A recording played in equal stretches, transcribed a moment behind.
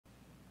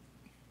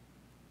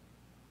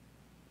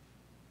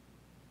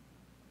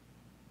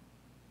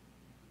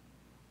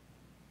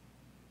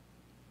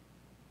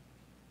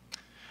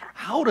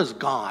how does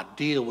God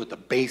deal with the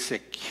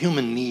basic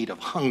human need of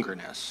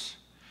hungerness?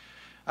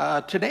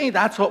 Today,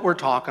 that's what we're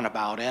talking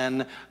about,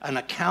 in an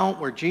account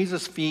where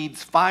Jesus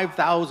feeds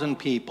 5,000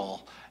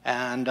 people.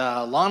 And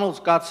Lonald's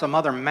got some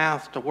other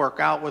math to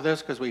work out with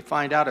this, because we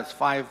find out it's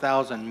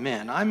 5,000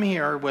 men. I'm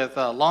here with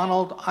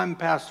Lonald. I'm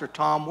Pastor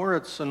Tom. We're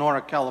at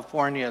Sonora,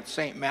 California at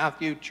St.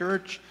 Matthew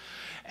Church.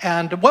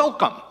 And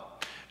welcome.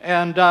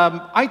 And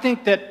I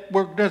think that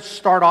we're going to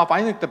start off,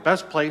 I think the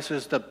best place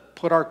is to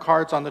put our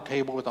cards on the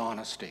table with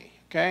honesty.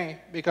 Okay,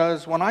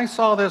 because when I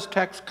saw this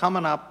text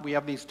coming up, we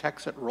have these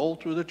texts that roll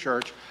through the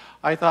church,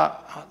 I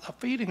thought, the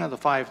feeding of the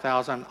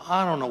 5,000,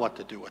 I don't know what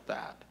to do with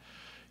that.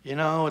 You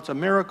know, it's a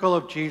miracle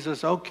of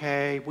Jesus.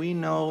 Okay, we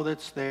know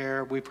that's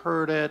there. We've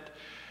heard it.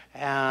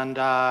 And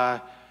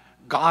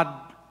God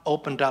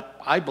opened up,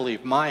 I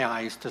believe, my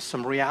eyes to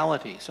some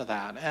realities of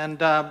that.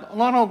 And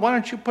Lonald, why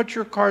don't you put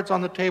your cards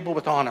on the table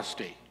with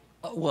honesty?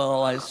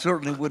 Well, I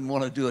certainly wouldn't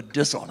want to do it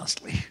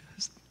dishonestly.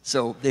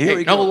 So here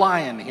we go. No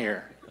lying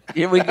here.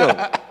 Here we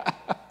go.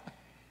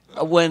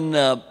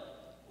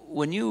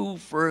 When you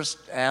first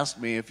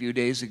asked me a few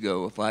days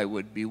ago if I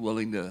would be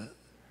willing to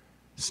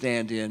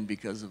stand in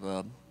because of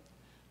a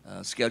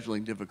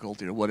scheduling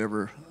difficulty or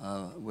whatever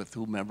with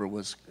whomever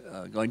was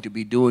going to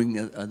be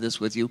doing this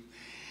with you,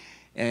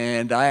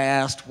 and I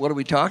asked, what are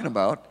we talking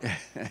about?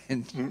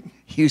 And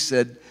you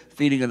said,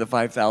 feeding of the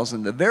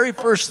 5,000. The very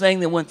first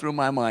thing that went through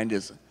my mind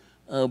is,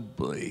 oh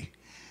boy,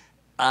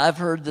 I've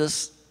heard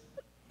this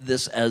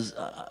as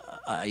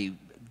I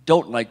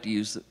don't like to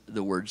use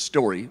the word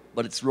story,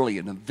 but it's really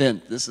an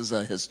event. This is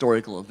a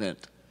historical event.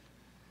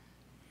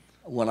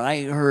 When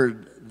I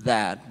heard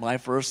that, my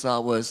first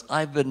thought was,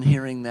 I've been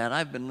hearing that,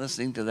 I've been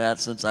listening to that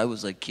since I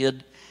was a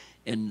kid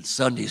in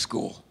Sunday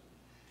school.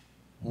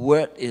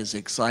 What is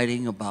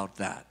exciting about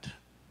that?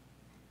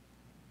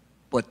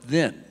 But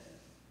then,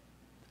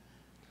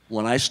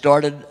 when I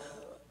started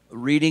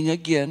reading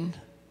again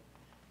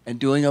and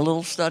doing a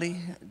little study,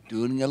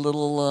 doing a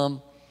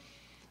little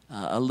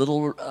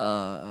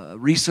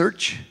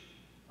research,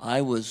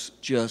 I was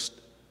just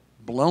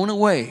blown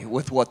away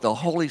with what the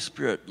Holy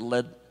Spirit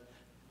led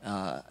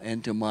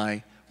into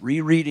my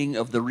rereading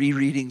of the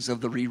rereadings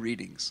of the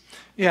rereadings.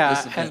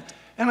 Yeah,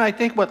 and I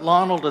think what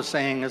Lonald is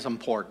saying is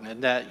important,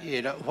 and that,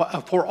 you know,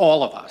 for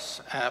all of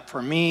us,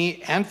 for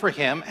me and for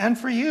him and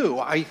for you,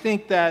 I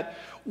think that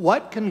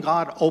what can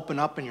God open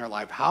up in your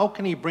life? How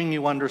can he bring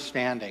you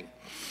understanding?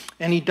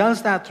 And he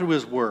does that through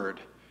his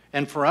word.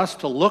 And for us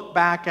to look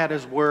back at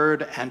his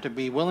word and to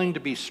be willing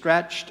to be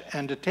stretched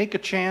and to take a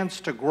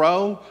chance to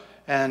grow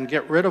and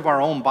get rid of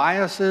our own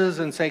biases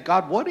and say,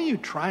 God, what are you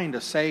trying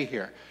to say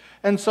here?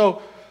 And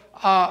so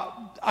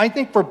I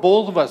think for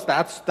both of us,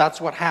 that's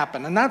what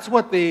happened. And that's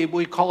what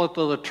we call it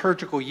the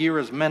liturgical year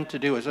is meant to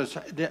do. It's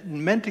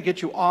meant to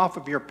get you off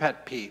of your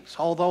pet peeves.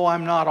 Although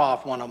I'm not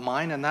off one of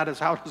mine, and that is,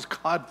 how does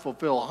God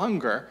fulfill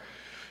hunger?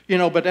 You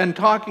know, but in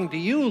talking to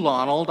you,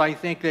 Lonald, I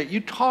think that you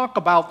talk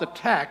about the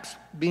text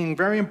being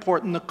very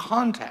important, the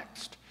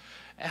context.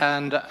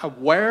 And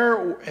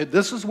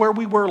this is where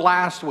we were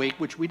last week,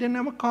 which we didn't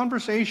have a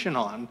conversation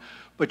on,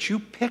 but you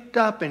picked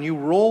up and you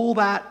roll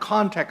that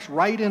context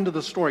right into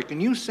the story. Can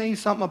you say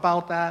something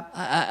about that?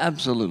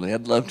 Absolutely,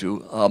 I'd love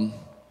to.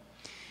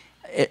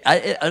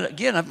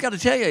 Again, I've got to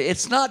tell you,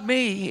 it's not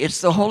me,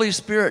 it's the Holy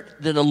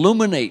Spirit that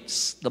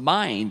illuminates the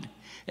mind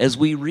as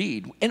we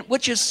read, and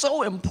which is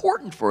so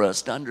important for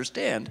us to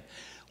understand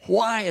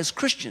why, as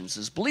Christians,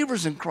 as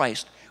believers in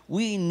Christ,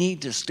 we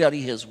need to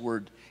study his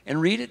word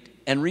and read it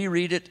and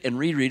reread it and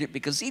reread it,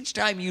 because each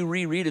time you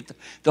reread it,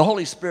 the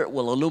Holy Spirit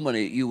will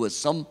illuminate you with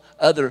some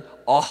other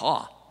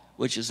aha,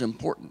 which is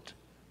important.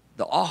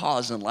 The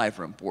ahas in life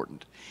are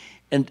important.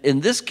 And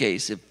in this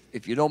case,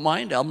 if you don't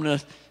mind, I'm going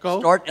to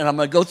start, and I'm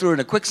going to go through in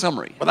a quick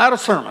summary. Without a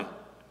sermon.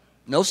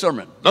 No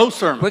sermon. No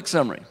sermon. Quick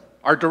summary.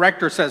 Our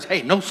director says,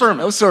 hey, no sermon.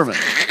 No sermon.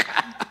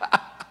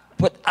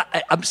 But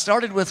I'm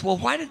started with, well,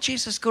 why did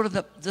Jesus go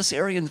to this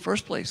area in the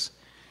first place?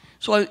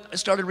 So I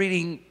started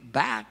reading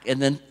back,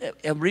 and then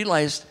I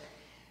realized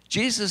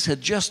Jesus had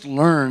just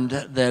learned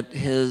that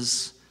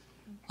his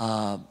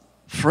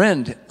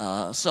friend,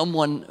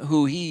 someone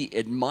who he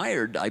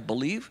admired, I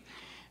believe,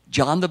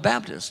 John the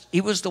Baptist.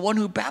 He was the one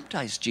who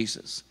baptized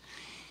Jesus.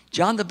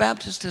 John the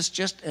Baptist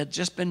had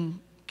just been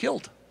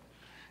killed,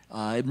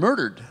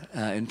 murdered,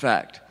 in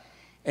fact.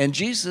 And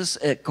Jesus,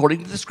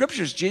 according to the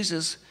scriptures,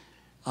 Jesus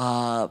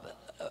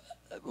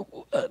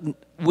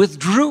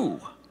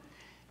withdrew.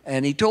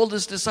 And he told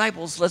his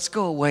disciples, let's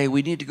go away.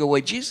 We need to go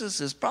away.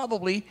 Jesus is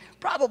probably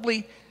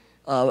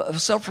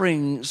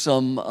suffering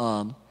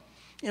some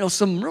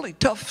really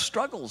tough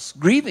struggles,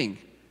 grieving,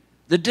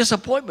 the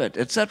disappointment,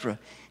 etc.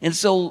 And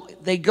so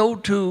they go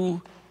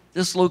to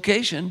this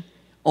location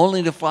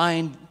only to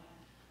find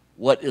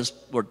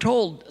we're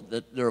told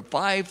that there are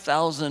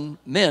 5,000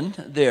 men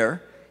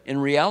there. In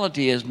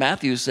reality, as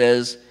Matthew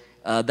says,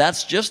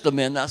 that's just the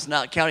men. That's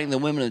not counting the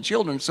women and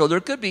children. So there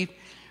could be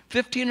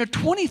 15 or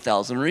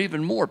 20,000 or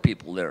even more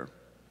people there.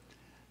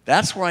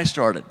 That's where I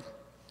started.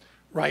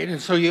 Right,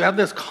 and so you have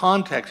this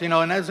context,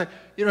 and as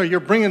you're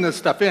bringing this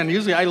stuff in.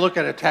 Usually I look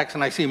at a text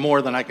and I see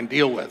more than I can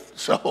deal with.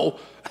 So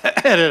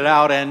edit it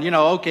out and,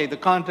 okay, the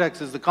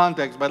context is the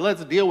context, but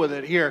let's deal with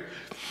it here.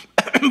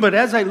 But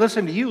as I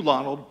listen to you,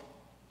 Lonald,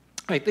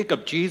 I think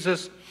of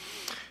Jesus,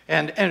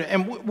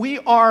 and we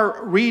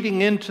are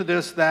reading into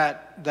this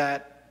that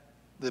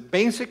the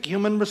basic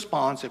human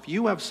response, if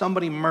you have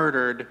somebody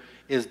murdered,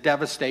 is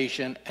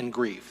devastation and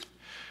grief.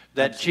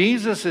 That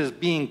Jesus is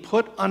being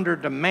put under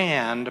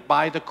demand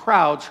by the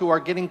crowds who are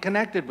getting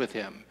connected with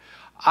him.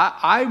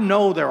 I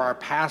know there are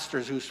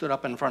pastors who stood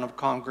up in front of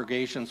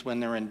congregations when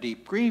they're in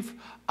deep grief.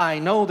 I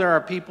know there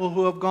are people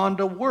who have gone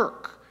to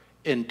work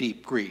in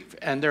deep grief,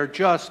 and they're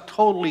just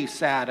totally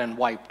sad and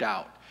wiped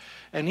out.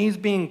 And he's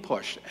being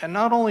pushed. And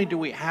not only do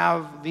we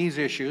have these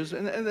issues,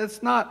 and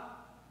it's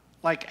not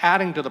like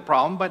adding to the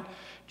problem, but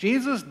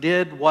Jesus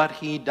did what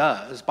he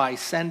does by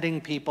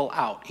sending people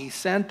out. He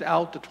sent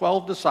out the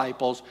 12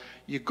 disciples.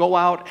 You go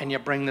out and you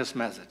bring this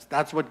message.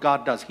 That's what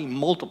God does. He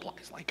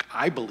multiplies. Like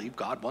I believe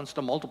God wants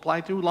to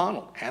multiply through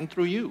Lonald and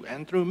through you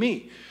and through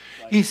me.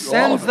 He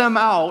sends them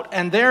out,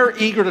 and they're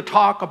eager to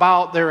talk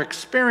about their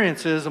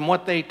experiences and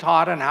what they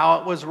taught and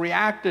how it was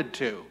reacted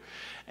to.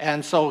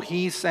 And so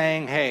he's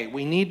saying, hey,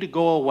 we need to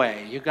go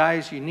away. You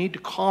guys, you need to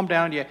calm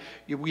down.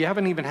 We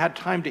haven't even had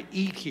time to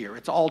eat here.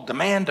 It's all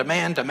demand,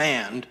 demand,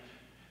 demand.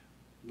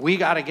 We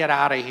got to get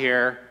out of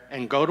here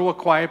and go to a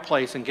quiet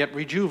place and get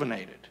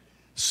rejuvenated.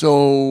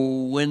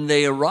 So when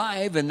they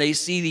arrive and they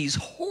see these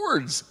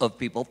hordes of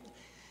people,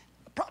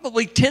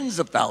 probably tens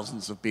of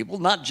thousands of people,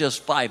 not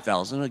just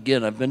 5,000.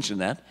 Again, I've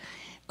mentioned that.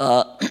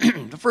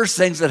 The first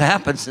things that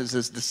happens is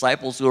his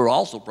disciples, who are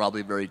also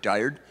probably very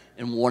tired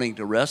and wanting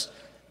to rest,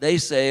 they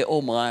say,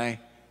 oh my,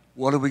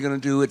 what are we going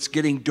to do? It's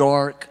getting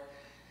dark.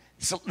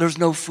 So there's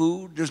no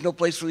food. There's no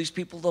place for these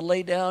people to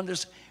lay down.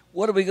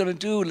 What are we going to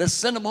do? Let's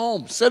send them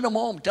home. Send them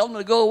home. Tell them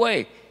to go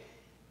away.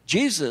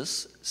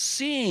 Jesus,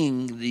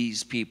 seeing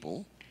these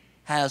people,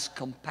 has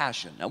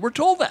compassion. Now, we're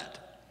told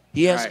that.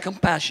 He has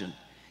compassion.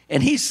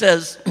 And he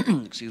says,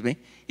 excuse me,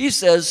 he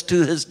says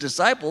to his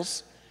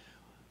disciples,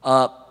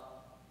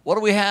 what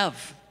do we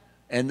have?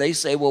 And they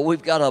say, well,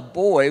 we've got a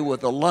boy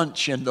with a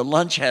lunch, and the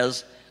lunch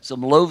has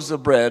some loaves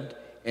of bread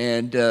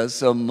and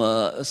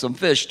some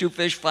fish, 2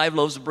 fish, 5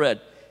 loaves of bread.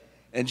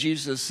 And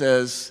Jesus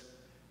says,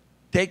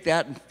 take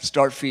that and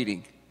start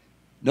feeding.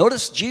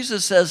 Notice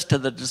Jesus says to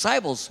the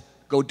disciples,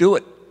 go do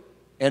it.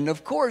 And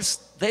of course,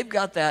 they've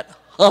got that,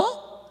 huh?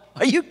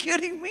 Are you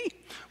kidding me?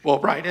 Well,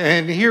 right,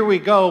 and here we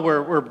go.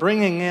 We're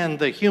bringing in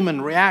the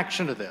human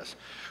reaction to this.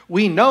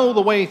 We know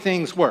the way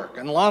things work,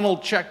 and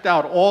Lonald checked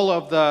out all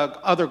of the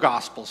other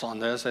Gospels on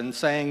this and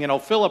saying,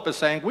 Philip is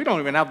saying, we don't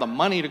even have the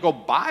money to go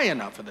buy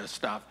enough of this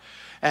stuff.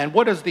 And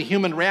what is the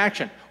human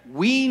reaction?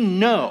 We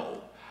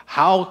know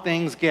how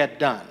things get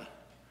done.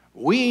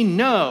 We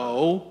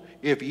know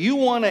if you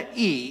want to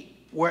eat,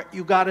 what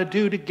you got to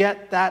do to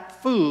get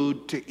that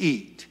food to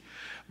eat.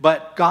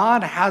 But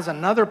God has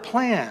another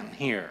plan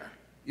here.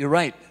 You're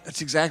right.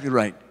 That's exactly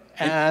right.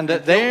 And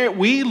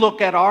we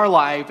look at our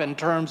life in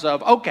terms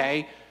of,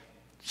 okay,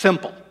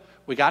 simple.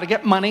 We got to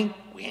get money.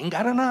 We ain't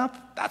got enough.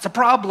 That's a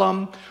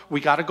problem. We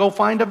got to go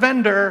find a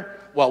vendor.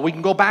 Well, we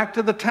can go back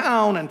to the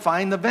town and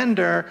find the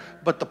vendor.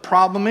 But the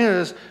problem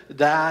is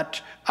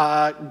that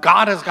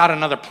God has got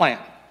another plan.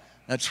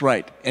 That's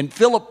right. And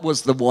Philip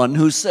was the one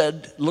who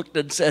looked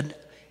and said,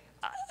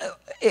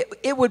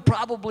 it would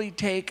probably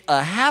take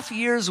a half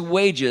year's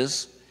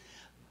wages,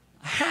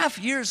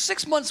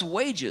 6 months'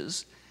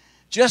 wages,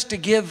 just to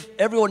give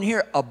everyone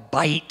here a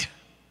bite.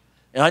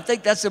 And I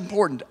think that's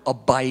important, a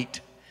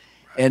bite.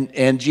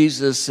 And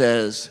Jesus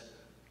says,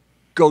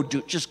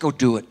 just go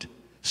do it.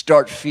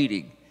 Start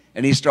feeding.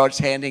 And he starts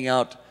handing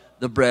out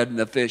the bread and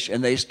the fish,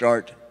 and they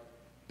start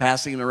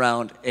passing it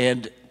around.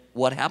 And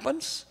what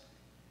happens?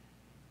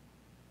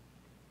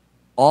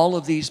 All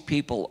of these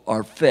people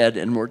are fed,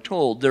 and we're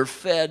told they're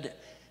fed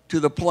to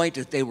the point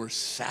that they were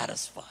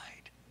satisfied.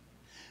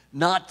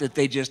 Not that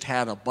they just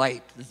had a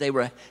bite, that they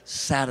were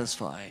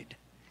satisfied.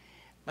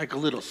 Like a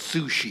little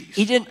sushi.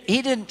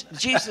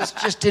 Jesus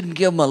just didn't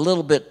give them a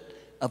little bit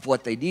of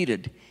what they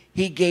needed.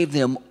 He gave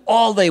them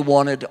all they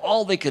wanted,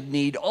 all they could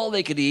need, all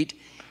they could eat.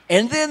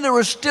 And then there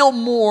was still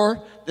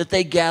more that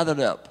they gathered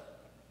up.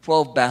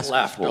 12 baskets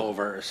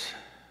leftovers.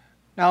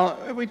 Now,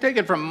 if we take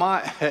it from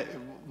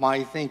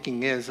my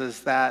thinking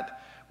is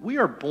that we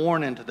are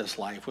born into this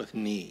life with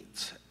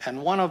needs.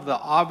 And one of the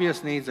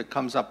obvious needs that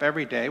comes up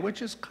every day,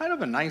 which is kind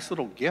of a nice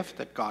little gift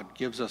that God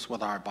gives us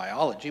with our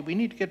biology, we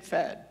need to get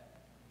fed.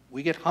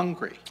 We get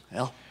hungry.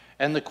 Well.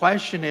 And the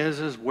question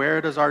is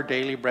where does our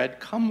daily bread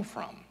come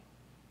from?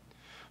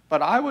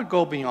 But I would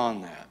go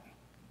beyond that.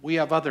 We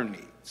have other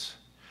needs.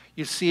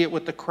 You see it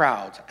with the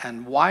crowds.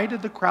 And why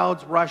did the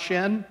crowds rush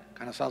in?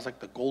 Kind of sounds like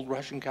the gold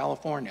rush in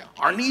California.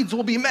 Our needs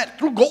will be met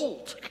through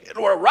gold.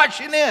 We're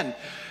rushing in.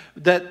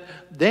 That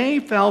they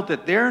felt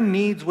that their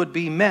needs would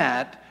be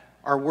met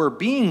or were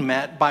being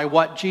met by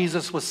what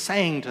Jesus was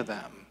saying to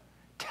them.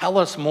 Tell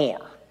us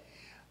more.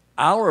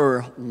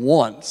 Our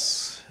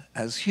wants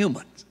as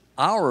humans,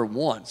 our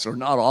wants are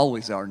not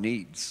always our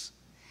needs.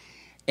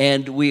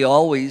 And we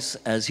always,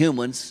 as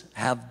humans,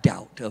 have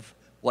doubt of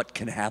what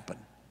can happen.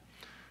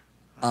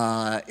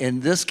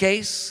 In this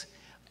case,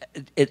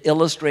 it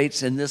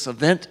illustrates, in this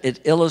event, it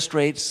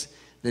illustrates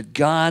that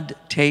God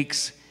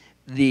takes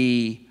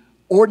the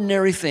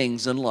ordinary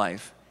things in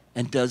life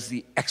and does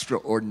the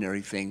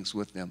extraordinary things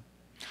with them.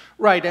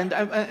 Right,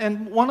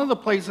 and one of the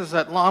places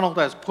that Lonald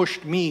has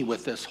pushed me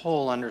with this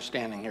whole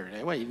understanding here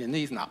today, well,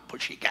 he's not a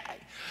pushy guy,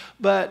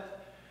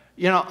 but,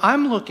 you know,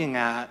 I'm looking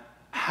at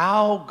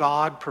how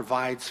God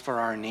provides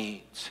for our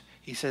needs.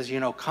 He says, you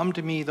know, come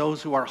to me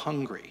those who are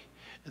hungry,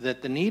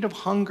 that the need of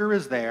hunger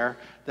is there,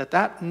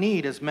 that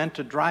need is meant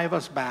to drive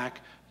us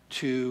back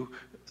to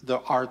the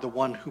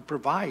one who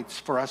provides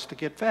for us to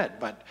get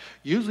fed. But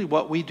usually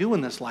what we do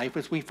in this life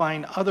is we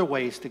find other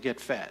ways to get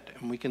fed,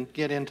 and we can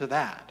get into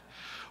that.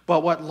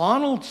 But what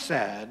Lonald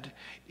said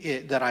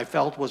that I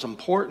felt was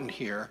important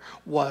here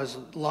was,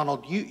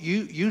 Lonald,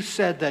 you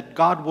said that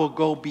God will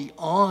go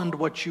beyond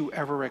what you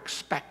ever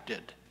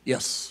expected.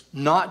 Yes.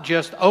 Not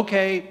just,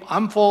 okay,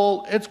 I'm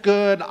full, it's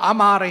good, I'm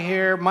out of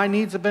here, my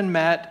needs have been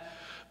met,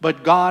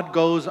 but God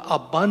goes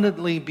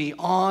abundantly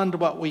beyond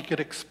what we could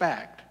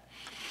expect.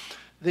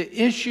 The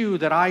issue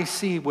that I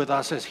see with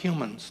us as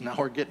humans, now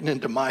we're getting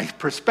into my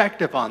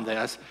perspective on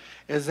this,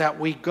 is that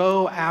we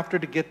go after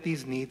to get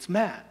these needs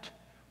met.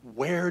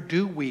 Where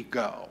do we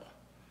go?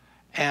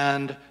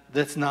 And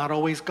that's not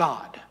always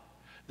God.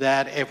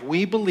 That if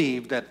we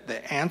believe that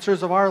the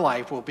answers of our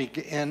life will be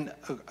in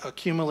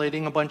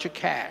accumulating a bunch of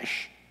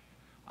cash,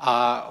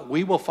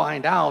 we will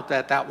find out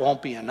that that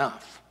won't be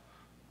enough.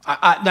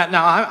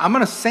 Now, I'm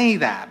going to say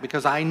that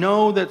because I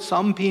know that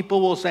some people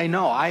will say,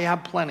 no, I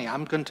have plenty,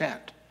 I'm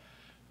content.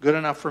 Good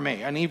enough for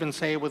me. And even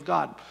say it with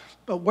God.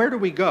 But where do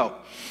we go?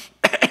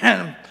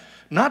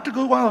 Not to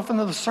go off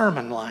into the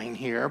sermon line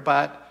here,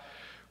 but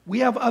we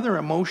have other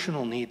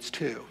emotional needs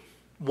too.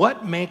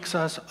 What makes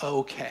us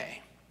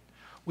okay?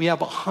 We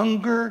have a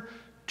hunger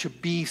to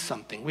be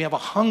something. We have a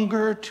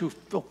hunger to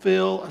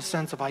fulfill a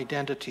sense of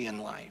identity in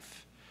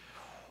life.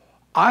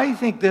 I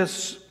think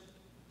this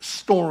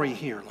story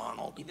here,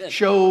 Lonald,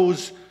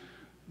 shows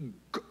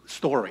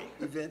story.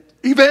 Event.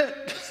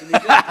 It's an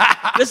event.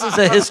 This is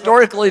a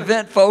historical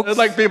event, folks. It's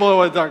like people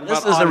always talk about.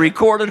 This is a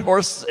recorded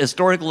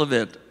historical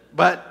event.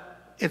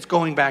 But it's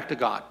going back to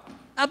God.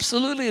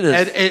 Absolutely it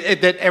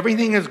is. That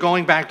everything is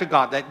going back to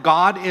God. That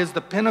God is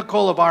the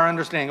pinnacle of our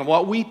understanding. And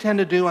what we tend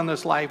to do in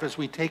this life is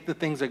we take the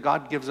things that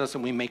God gives us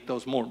and we make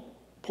those more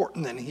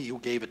important than He who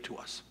gave it to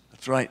us.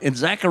 That's right. In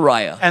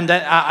Zechariah. And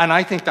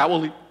I think that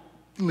will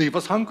leave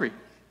us hungry.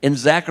 In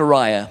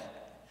Zechariah,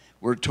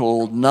 we're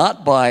told,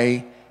 not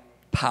by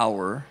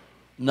power,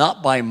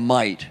 not by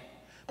might,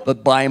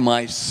 but by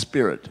my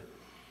Spirit,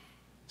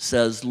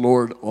 says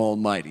Lord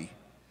Almighty.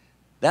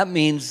 That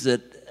means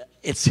that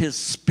it's His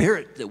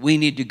Spirit that we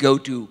need to go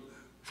to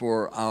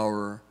for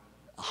our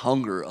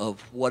hunger of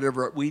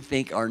whatever we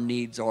think our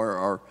needs are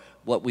or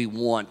what we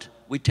want.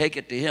 We take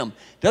it to Him.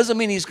 Doesn't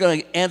mean He's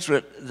going to answer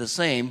it the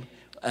same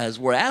as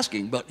we're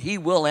asking, but He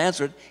will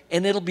answer it,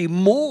 and it'll be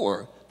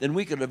more than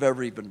we could have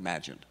ever even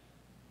imagined.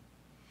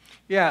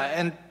 Yeah,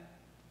 and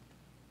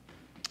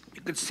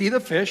you can see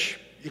the fish,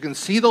 you can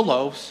see the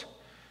loaves.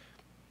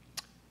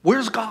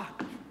 Where's God?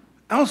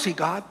 I don't see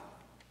God.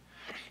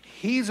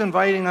 He's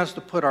inviting us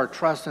to put our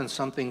trust in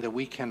something that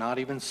we cannot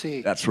even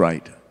see. That's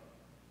right.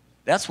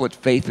 That's what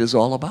faith is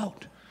all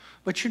about.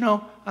 But you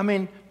know, I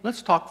mean,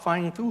 let's talk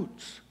fine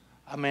foods.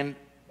 I mean,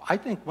 I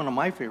think one of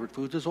my favorite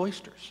foods is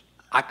oysters.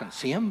 I can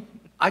see them.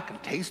 I can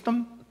taste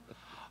them.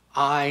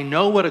 I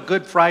know what a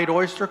good fried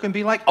oyster can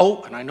be like.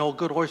 Oh, and I know a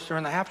good oyster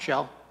in the half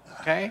shell.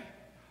 Okay?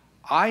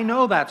 I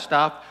know that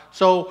stuff.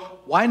 So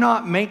why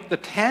not make the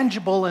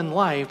tangible in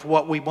life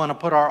what we want to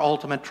put our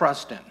ultimate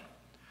trust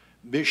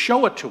in?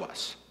 Show it to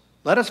us.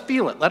 Let us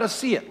feel it. Let us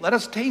see it. Let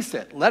us taste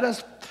it. Let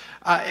us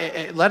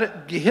let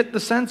it hit the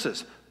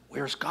senses.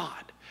 Where's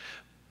God?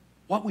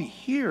 What we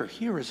hear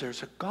here is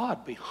there's a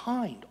God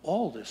behind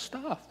all this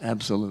stuff.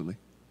 Absolutely.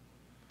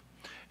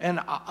 And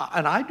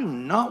I do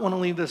not want to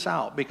leave this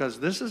out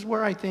because this is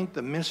where I think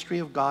the mystery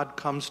of God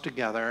comes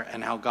together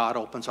and how God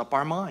opens up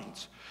our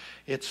minds.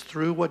 It's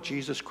through what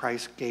Jesus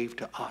Christ gave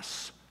to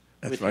us.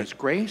 That's with right. His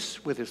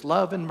grace, with His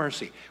love and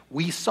mercy.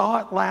 We saw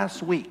it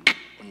last week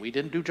when we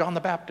didn't do John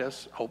the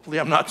Baptist. Hopefully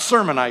I'm not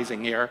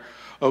sermonizing here,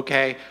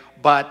 okay?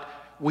 But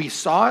we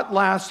saw it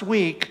last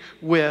week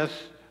with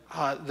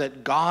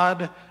that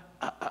God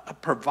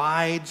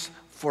provides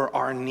for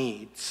our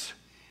needs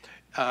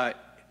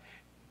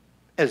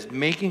as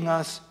making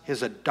us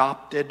His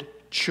adopted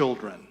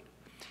children.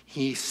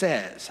 He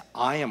says,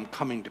 I am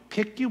coming to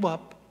pick you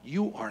up.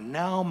 You are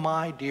now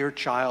my dear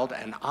child,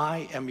 and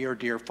I am your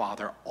dear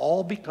Father,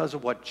 all because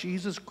of what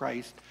Jesus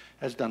Christ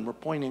has done. We're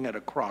pointing at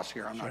a cross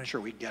here. I'm not sure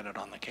we get it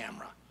on the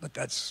camera. But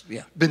that's,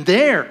 yeah. But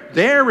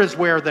there is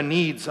where the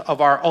needs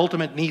of our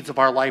ultimate needs of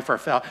our life are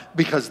felt,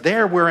 because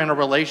there we're in a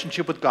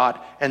relationship with God,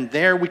 and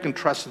there we can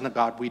trust in the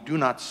God we do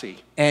not see.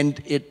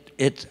 And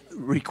it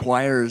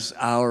requires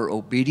our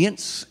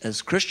obedience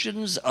as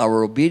Christians,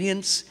 our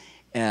obedience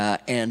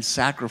and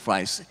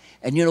sacrifice.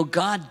 And you know,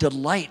 God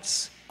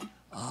delights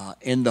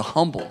in the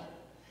humble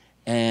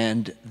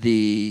and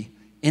the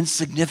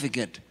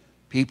insignificant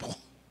people.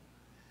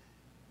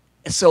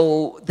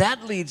 So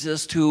that leads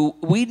us to,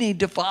 we need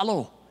to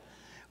follow.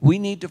 We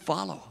need to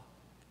follow.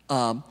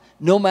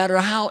 No matter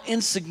how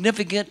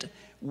insignificant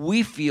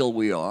we feel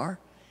we are,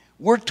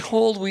 we're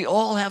told we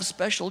all have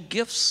special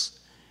gifts.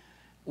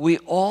 We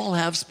all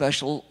have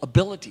special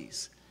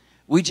abilities.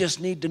 We just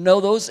need to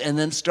know those and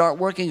then start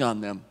working on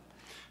them.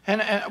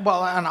 And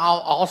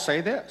I'll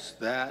say this,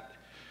 that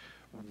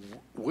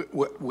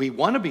we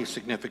want to be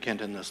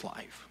significant in this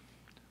life.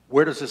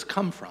 Where does this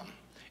come from?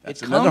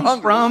 That's it another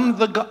comes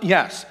hunger. from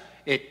yes,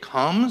 it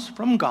comes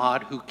from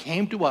God, who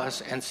came to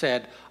us and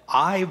said,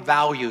 I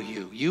value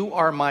you. You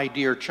are my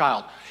dear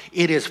child.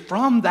 It is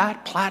from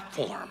that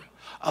platform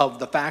of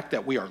the fact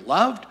that we are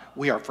loved,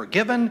 we are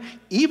forgiven,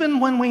 even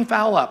when we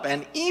foul up,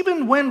 and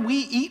even when we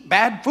eat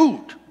bad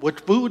food, which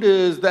food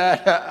is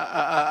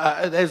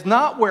that is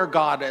not where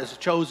God has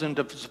chosen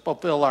to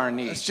fulfill our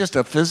needs. It's just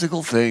a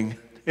physical thing.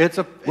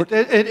 But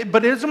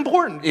it is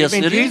important. Yes,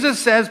 Jesus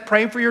says,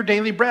 pray for your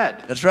daily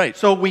bread. That's right.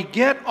 So we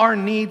get our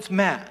needs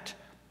met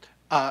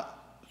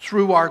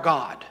through our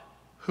God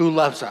who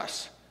loves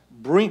us.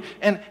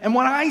 And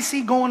what I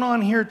see going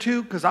on here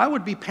too, because I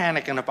would be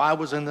panicking if I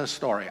was in this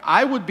story.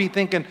 I would be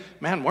thinking,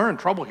 man, we're in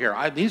trouble here.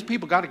 These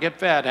people got to get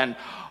fed. And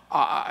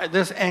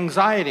this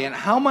anxiety, and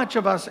how much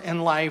of us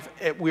in life,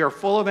 we are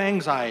full of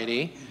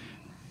anxiety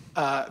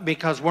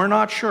because we're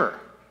not sure.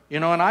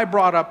 And I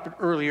brought up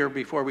earlier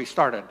before we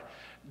started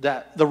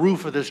that the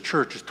roof of this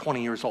church is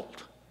 20 years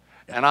old.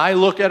 And I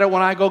look at it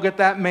when I go get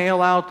that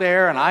mail out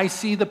there, and I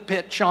see the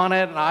pitch on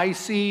it, and I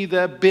see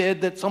the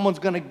bid that someone's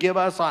going to give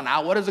us on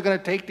what is it going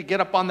to take to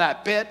get up on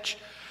that pitch,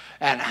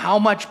 and how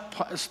much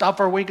stuff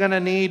are we going to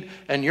need.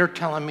 And you're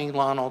telling me,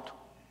 Lonald,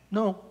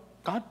 no,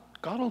 God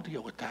will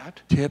deal with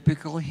that.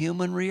 Typical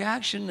human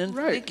reaction and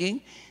Right.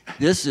 thinking,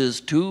 this is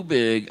too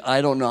big.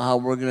 I don't know how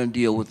we're going to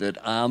deal with it.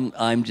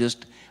 I'm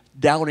just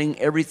doubting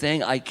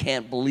everything. I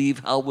can't believe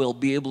how we'll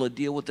be able to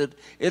deal with it.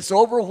 It's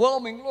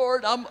overwhelming,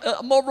 Lord. I'm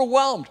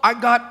overwhelmed. I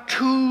got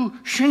 2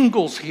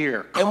 shingles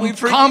here. And we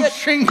Comp forget.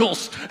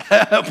 shingles.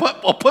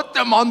 We'll put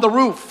them on the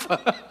roof.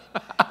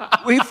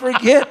 We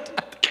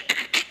forget.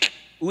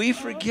 We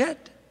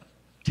forget.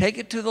 Take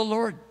it to the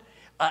Lord.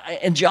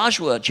 In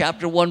Joshua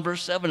chapter 1,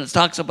 verse 7, it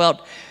talks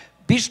about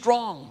be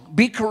strong,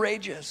 be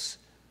courageous.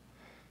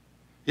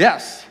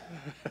 Yes.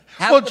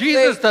 Have Well, the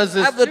Jesus faith, does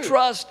this have the too.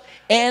 trust,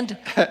 and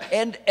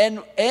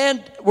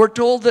we're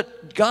told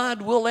that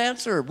God will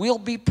answer. We'll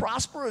be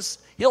prosperous.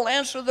 He'll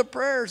answer the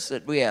prayers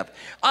that we have.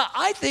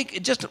 I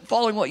think, just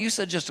following what you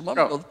said just a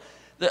moment ago,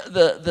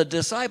 the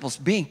disciples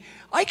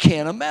I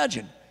can't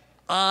imagine.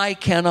 I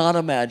cannot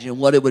imagine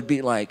what it would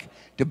be like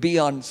to be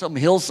on some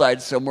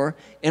hillside somewhere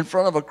in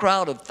front of a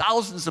crowd of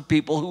thousands of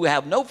people who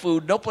have no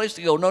food, no place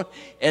to go,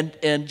 and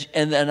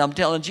then I'm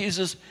telling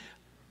Jesus,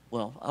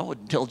 well, I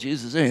wouldn't tell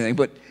Jesus anything,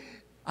 but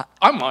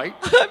I might.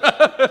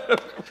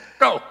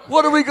 Go.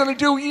 what are we going to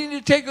do? You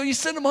need to you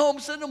send them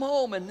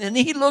home. And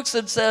he looks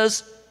and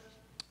says,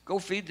 go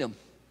feed them.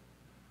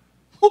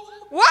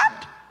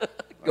 What?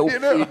 Go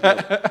feed them.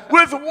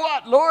 With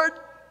what, Lord?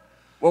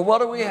 Well,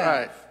 what do we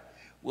have? Right.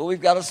 Well,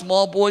 we've got a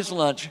small boy's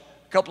lunch,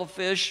 a couple of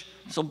fish,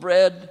 some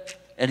bread.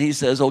 And he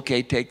says,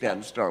 okay, take that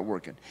and start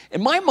working.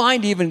 And my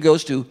mind even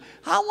goes to,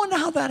 I wonder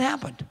how that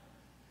happened.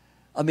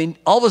 I mean,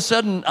 all of a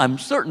sudden, I'm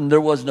certain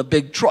there wasn't a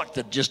big truck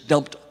that just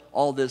dumped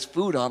all this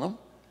food on them.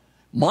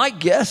 My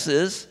guess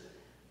is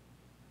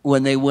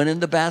when they went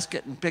in the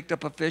basket and picked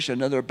up a fish,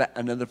 another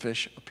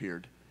fish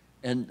appeared.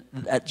 And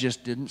that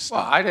just didn't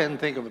stop. Well, I didn't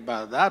think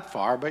about it that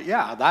far, but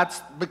yeah,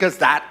 that's because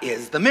that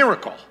is the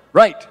miracle.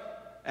 Right.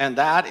 And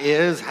that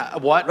is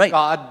what Right.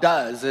 God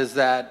does, is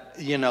that,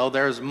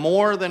 there's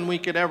more than we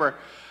could ever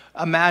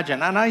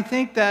imagine. And I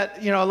think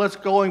that, let's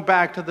going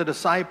back to the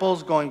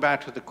disciples, going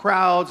back to the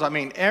crowds. I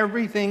mean,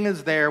 everything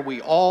is there.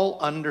 We all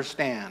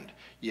understand.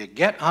 You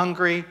get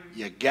hungry,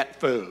 you get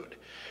food.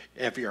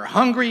 If you're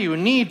hungry, you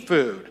need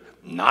food.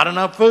 Not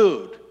enough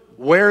food.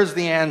 Where's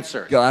the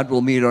answer? God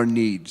will meet our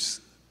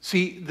needs.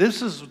 See,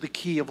 this is the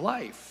key of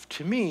life.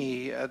 To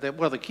me,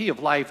 the key of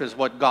life is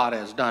what God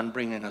has done,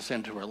 bringing us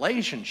into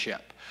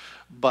relationship.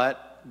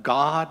 But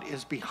God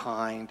is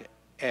behind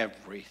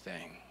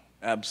everything.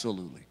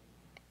 Absolutely.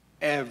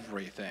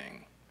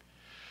 Everything.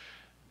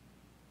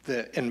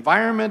 The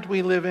environment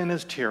we live in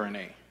is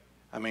tyranny.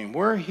 I mean,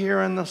 we're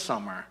here in the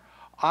summer.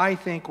 I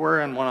think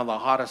we're in one of the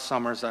hottest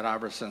summers that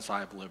ever since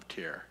I've lived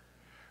here.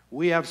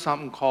 We have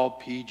something called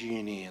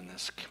PG&E in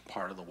this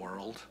part of the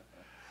world.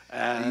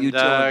 And you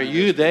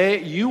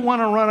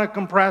want to run a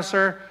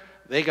compressor,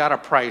 they got a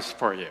price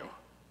for you.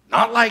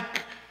 Not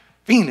like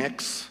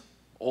Phoenix,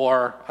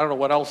 or I don't know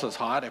what else is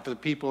hot if the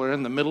people are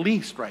in the Middle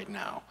East right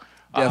now.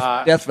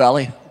 Death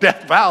Valley.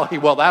 Death Valley,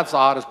 well, that's the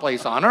hottest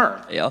place on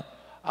earth. Yeah.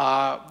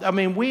 I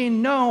mean, we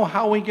know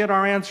how we get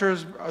our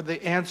answers,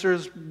 the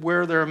answers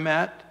where they're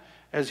met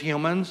as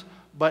humans,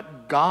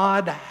 but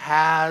God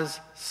has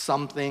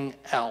something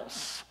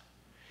else.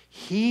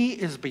 He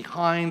is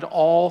behind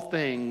all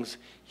things.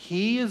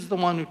 He is the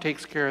one who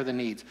takes care of the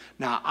needs.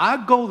 Now,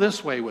 I go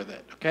this way with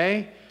it,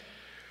 okay?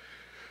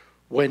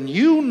 When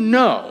you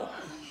know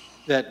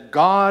that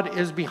God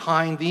is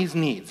behind these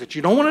needs, that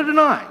you don't want to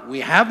deny, we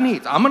have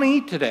needs, I'm going to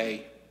eat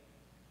today,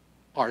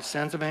 our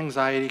sense of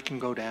anxiety can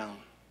go down.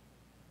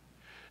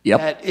 Yep.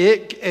 That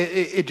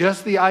it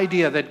just the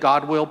idea that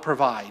God will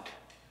provide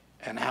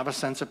and have a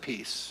sense of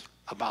peace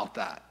about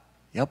that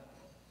Yep.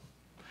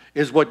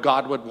 is what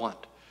God would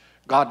want.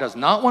 God does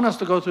not want us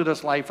to go through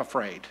this life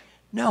afraid.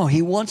 No,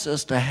 he wants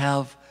us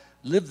to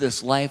live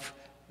this life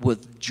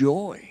with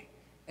joy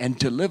and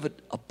to live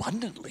it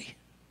abundantly.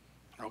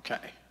 Okay.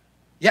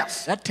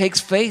 Yes. That takes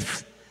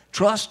faith,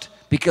 trust,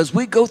 because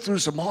we go through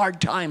some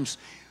hard times.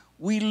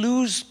 We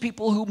lose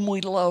people whom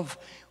we love.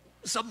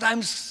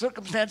 Sometimes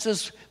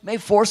circumstances may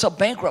force a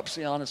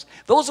bankruptcy on us.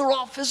 Those are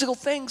all physical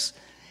things.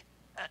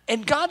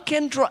 And God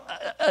can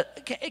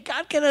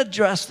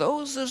address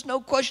those. There's no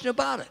question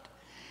about it.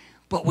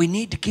 But we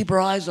need to keep our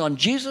eyes on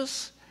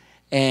Jesus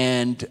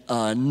and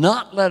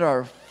not let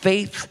our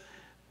faith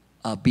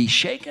be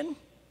shaken.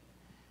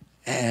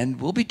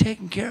 And we'll be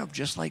taken care of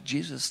just like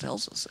Jesus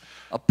tells us,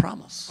 a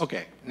promise.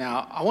 Okay,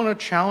 now I want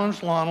to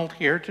challenge Lonald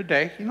here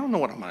today. You don't know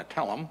what I'm going to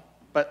tell him,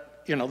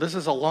 but, this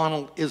is a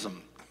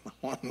Lonald-ism.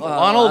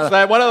 Lonald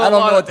said,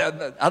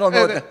 I don't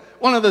know what that.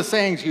 One of the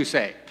sayings you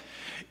say,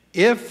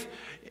 if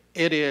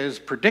it is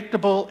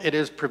predictable, it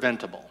is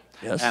preventable.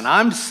 Yes. And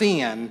I'm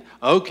seeing,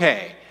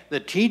 okay, the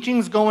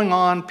teaching's going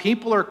on,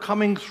 people are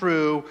coming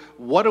through,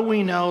 what do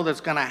we know that's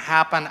going to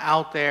happen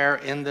out there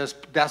in this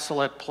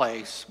desolate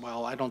place?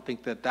 Well, I don't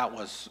think that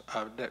was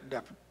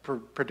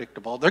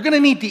predictable. They're going to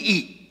need to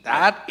eat.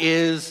 That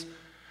is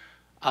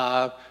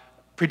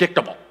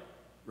predictable.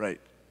 Right.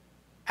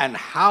 And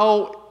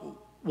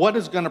what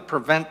is going to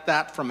prevent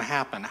that from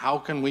happening? How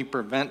can we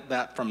prevent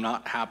that from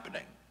not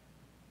happening?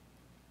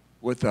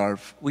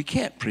 We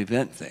can't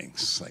prevent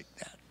things like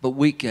that, but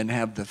we can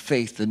have the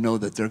faith to know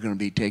that they're going to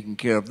be taken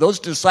care of. Those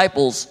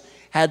disciples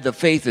had the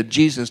faith of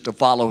Jesus to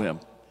follow him.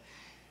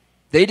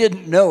 They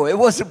didn't know. It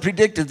wasn't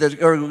predicted that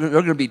there are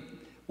going to be,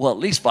 well, at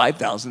least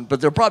 5,000, but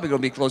they're probably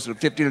going to be closer to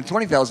 15 or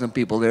 20,000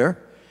 people there.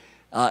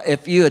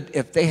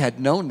 If they had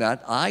known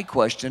that, I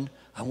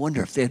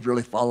wonder if they had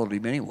really followed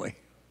him anyway.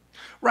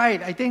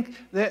 Right. I think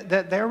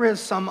that there is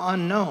some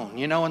unknown,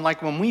 and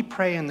like when we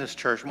pray in this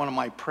church, one of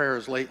my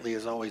prayers lately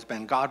has always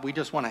been, God, we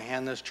just want to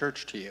hand this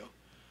church to you.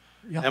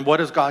 Yeah. And what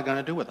is God going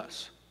to do with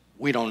us?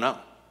 We don't know.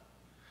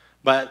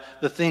 But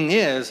the thing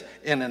is,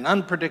 in an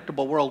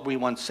unpredictable world, we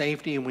want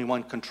safety and we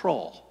want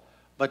control.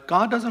 But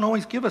God doesn't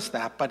always give us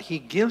that, but he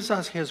gives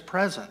us his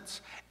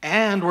presence.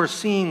 And we're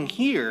seeing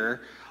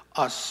here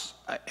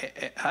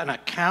an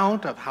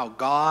account of how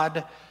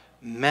God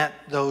met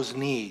those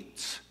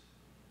needs.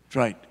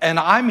 Right. And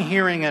I'm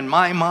hearing in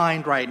my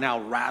mind right now,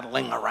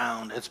 rattling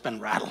around. It's been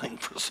rattling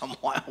for some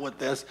while with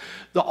this.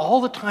 All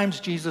the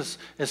times Jesus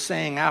is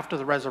saying after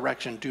the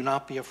resurrection, do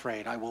not be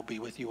afraid, I will be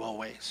with you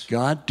always.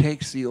 God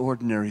takes the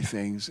ordinary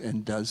things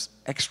and does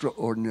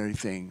extraordinary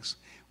things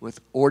with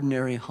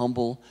ordinary,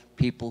 humble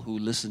people who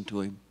listen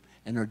to him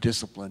and are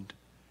disciplined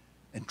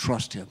and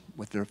trust him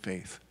with their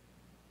faith.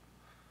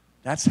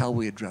 That's how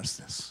we address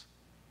this.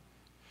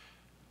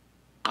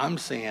 I'm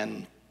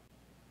saying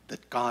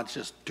that God's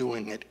just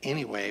doing it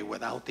anyway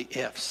without the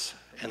ifs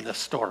in this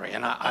story.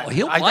 And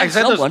I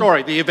said the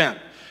story, the event.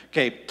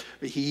 Okay,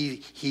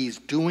 he's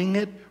doing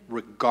it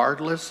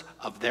regardless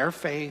of their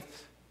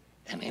faith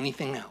and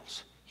anything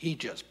else. He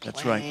just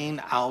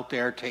plain out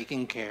there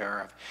taking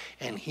care of.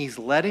 And he's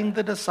letting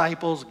the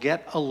disciples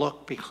get a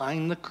look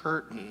behind the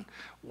curtain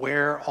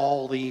where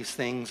all these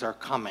things are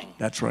coming.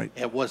 That's right.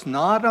 It was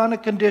not on a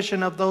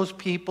condition of those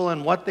people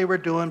and what they were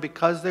doing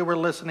because they were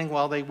listening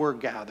while they were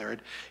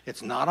gathered.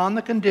 It's not on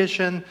the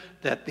condition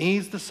that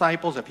these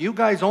disciples, if you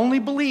guys only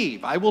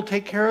believe, I will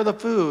take care of the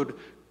food,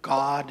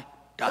 God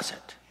does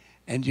it.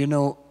 And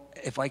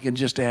if I can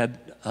just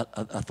add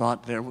a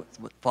thought there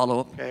with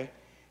follow-up. Okay.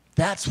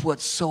 That's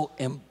what's so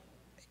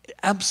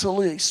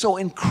absolutely, so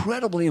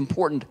incredibly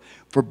important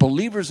for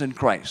believers in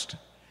Christ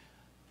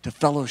to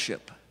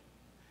fellowship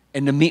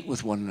and to meet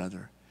with one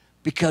another,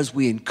 because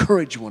we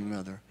encourage one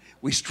another,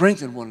 we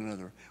strengthen one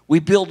another, we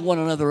build one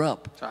another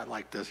up. So I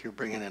like this. You're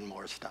bringing in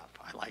more stuff.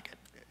 I like it.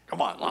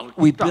 Come on.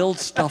 We build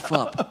stuff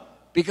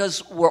up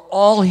because we're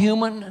all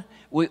human.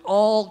 We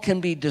all can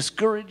be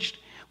discouraged.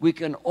 We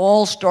can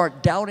all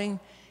start doubting.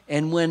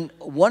 And when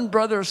one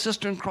brother or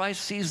sister in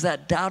Christ sees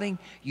that doubting,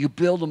 you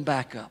build them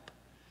back up.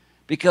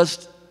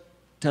 Because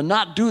to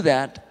not do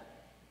that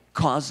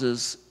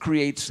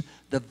creates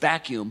the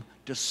vacuum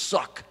to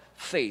suck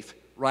faith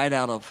right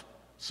out of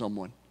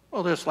someone.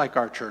 Well, just like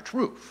our church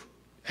roof.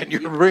 And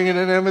you're bringing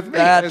it in with me.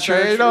 That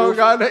church roof,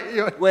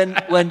 God,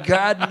 when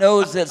God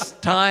knows it's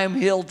time,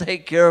 he'll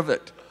take care of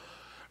it.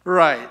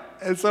 Right.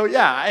 And so,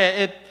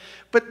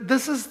 but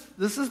this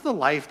is the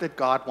life that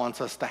God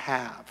wants us to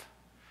have.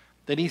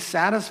 That he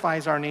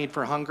satisfies our need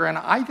for hunger, and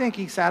I think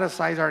he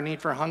satisfies our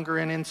need for hunger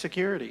and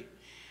insecurity.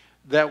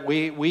 that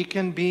we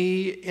can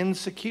be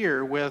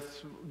insecure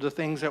with the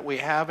things that we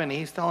have, and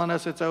he's telling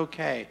us it's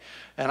okay.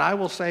 And I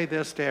will say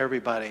this to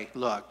everybody,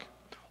 look,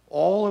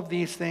 all of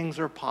these things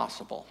are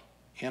possible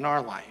in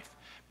our life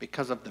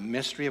because of the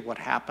mystery of what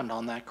happened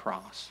on that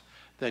cross,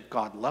 that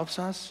God loves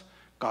us,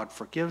 God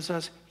forgives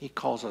us, he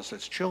calls us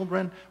his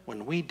children.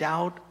 When we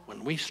doubt,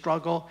 when we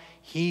struggle,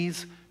 he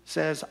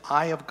says,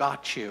 I have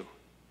got you.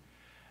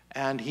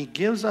 And he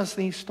gives us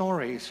these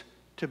stories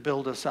to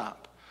build us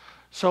up.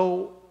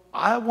 So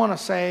I want to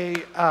say,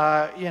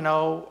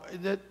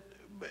 that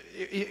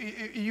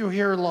you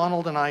hear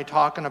Lonald and I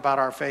talking about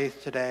our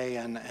faith today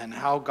and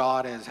how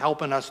God is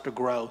helping us to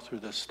grow through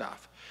this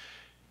stuff.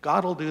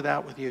 God will do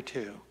that with you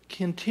too.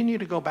 Continue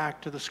to go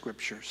back to the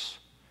scriptures.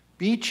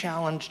 Be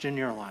challenged in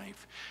your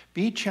life.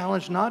 Be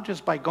challenged not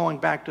just by going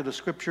back to the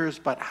scriptures,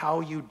 but how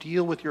you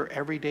deal with your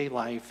everyday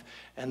life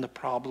and the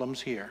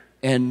problems here.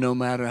 And no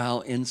matter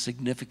how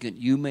insignificant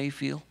you may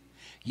feel,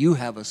 you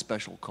have a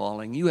special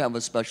calling. You have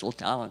a special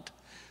talent.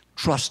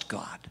 Trust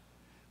God.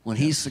 When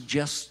he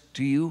suggests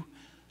to you,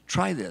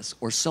 try this,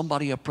 or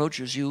somebody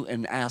approaches you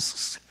and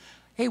asks,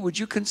 hey, would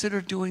you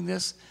consider doing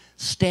this?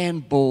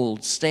 Stand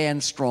bold,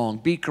 stand strong,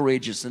 be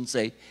courageous, and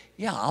say,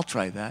 yeah, I'll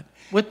try that.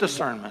 With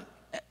discernment.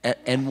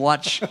 And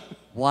watch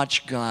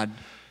God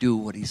do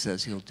what he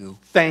says he'll do.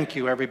 Thank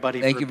you, everybody,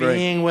 for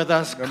being with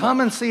us. Come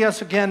and see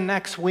us again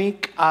next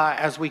week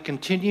as we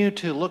continue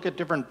to look at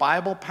different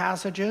Bible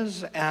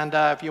passages. And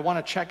if you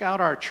want to check out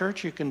our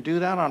church, you can do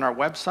that on our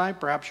website.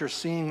 Perhaps you're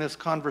seeing this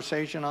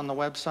conversation on the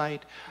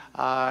website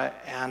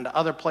and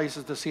other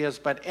places to see us.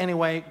 But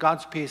anyway,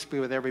 God's peace be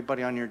with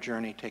everybody on your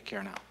journey. Take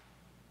care now.